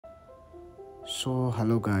So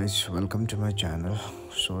hello guys, welcome to my channel.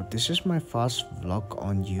 So this is my first vlog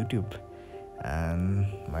on YouTube, and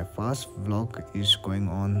my first vlog is going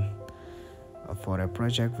on for a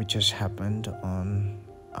project which has happened on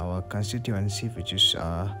our constituency, which is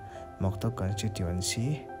Mukto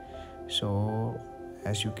constituency. So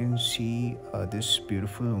as you can see, this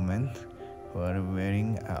beautiful woman who are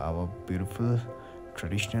wearing our beautiful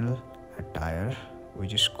traditional attire,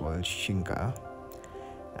 which is called shinka,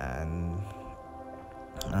 and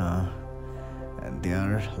they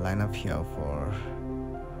are lined up here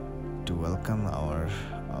to welcome our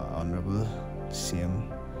honorable CM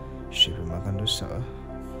Shri Makandu sir.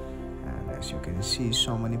 And as you can see,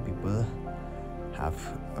 so many people have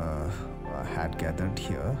had gathered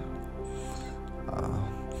here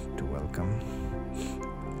to welcome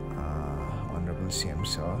honorable CM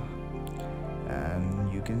sir.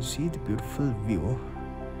 And you can see the beautiful view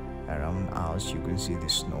around us. You can see the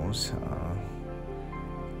snows,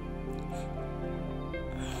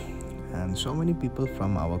 and so many people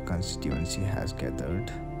from our constituency has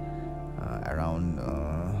gathered. Around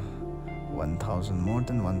 1,000, more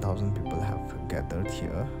than 1,000 people have gathered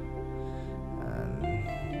here, and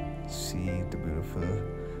see the beautiful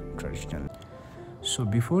traditional. So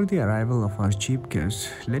before the arrival of our chief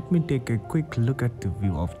guest, let me take a quick look at the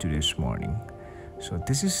view of today's morning. So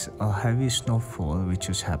this is a heavy snowfall which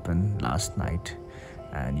has happened last night,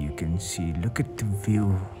 and you can see, look at the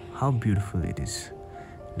view, how beautiful it is.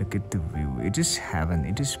 Look at the view. It is heaven.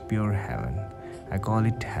 It is pure heaven. I call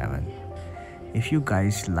it heaven. If you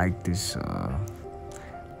guys like this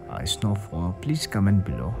snowfall, please comment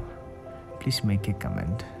below. Please make a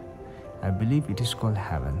comment. I believe it is called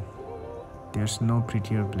heaven. There's no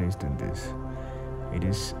prettier place than this. It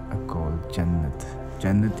is called Jannat.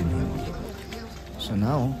 Jannat in Hindi. So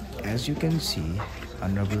now, as you can see,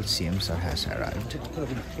 Honorable CM sir has arrived,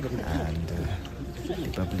 and the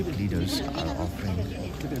public leaders are offering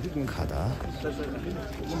khada.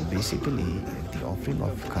 Basically, the offering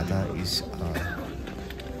of khada is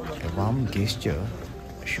a warm gesture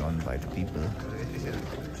shown by the people.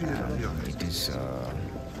 It is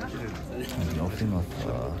the offering of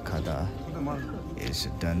khada is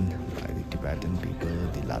done by the Tibetan people,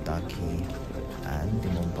 the Ladakhi, and the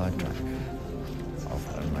Mompa tribe of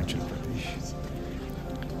Arunachal Pradesh.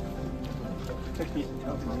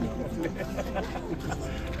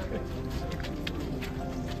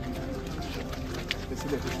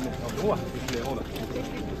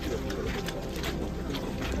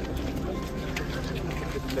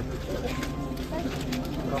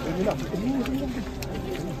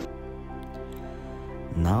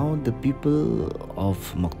 Now the people of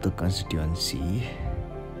Mukto constituency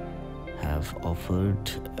have offered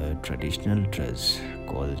a traditional dress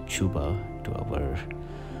called chuba to our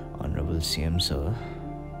honorable CM sir.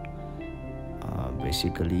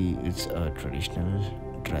 Basically, it's a traditional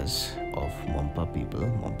dress of Mompa people,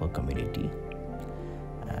 Mompa community,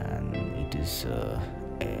 and it is a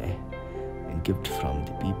gift from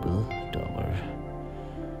the people to our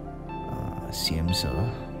CM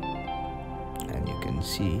sir. And you can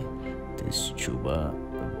see this chuba.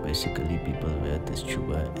 Basically, people wear this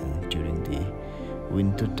chuba during the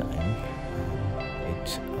winter time.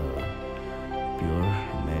 It's pure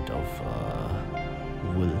made of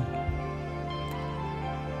wool,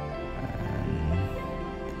 and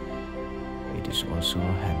it is also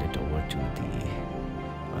handed over to the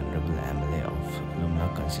honorable MLA of Lumna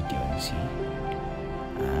constituency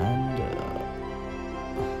and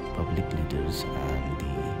public leaders and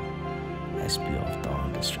the SP of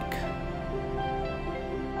Tawang district.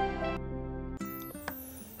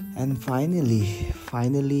 And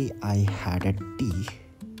finally I had a tea.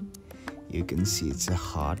 You can see it's a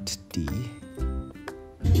hot tea.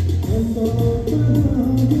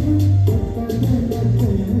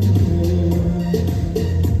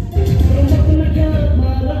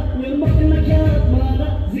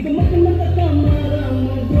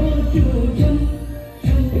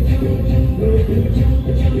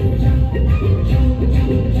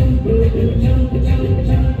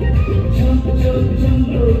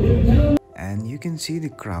 And you can see the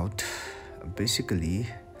crowd. Basically,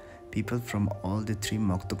 people from all the three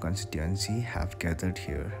Mukto constituency have gathered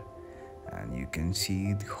here, and you can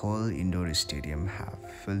see the whole indoor stadium have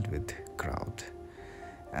filled with crowd.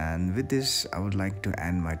 And with this, I would like to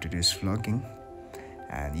end my today's vlogging.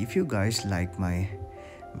 And if you guys like my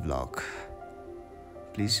vlog,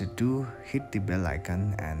 please do hit the bell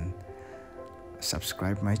icon and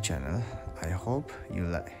subscribe my channel. I hope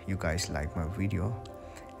you guys like my video,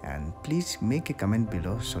 and please make a comment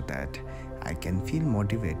below so that I can feel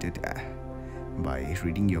motivated by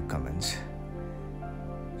reading your comments.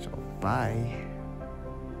 So bye.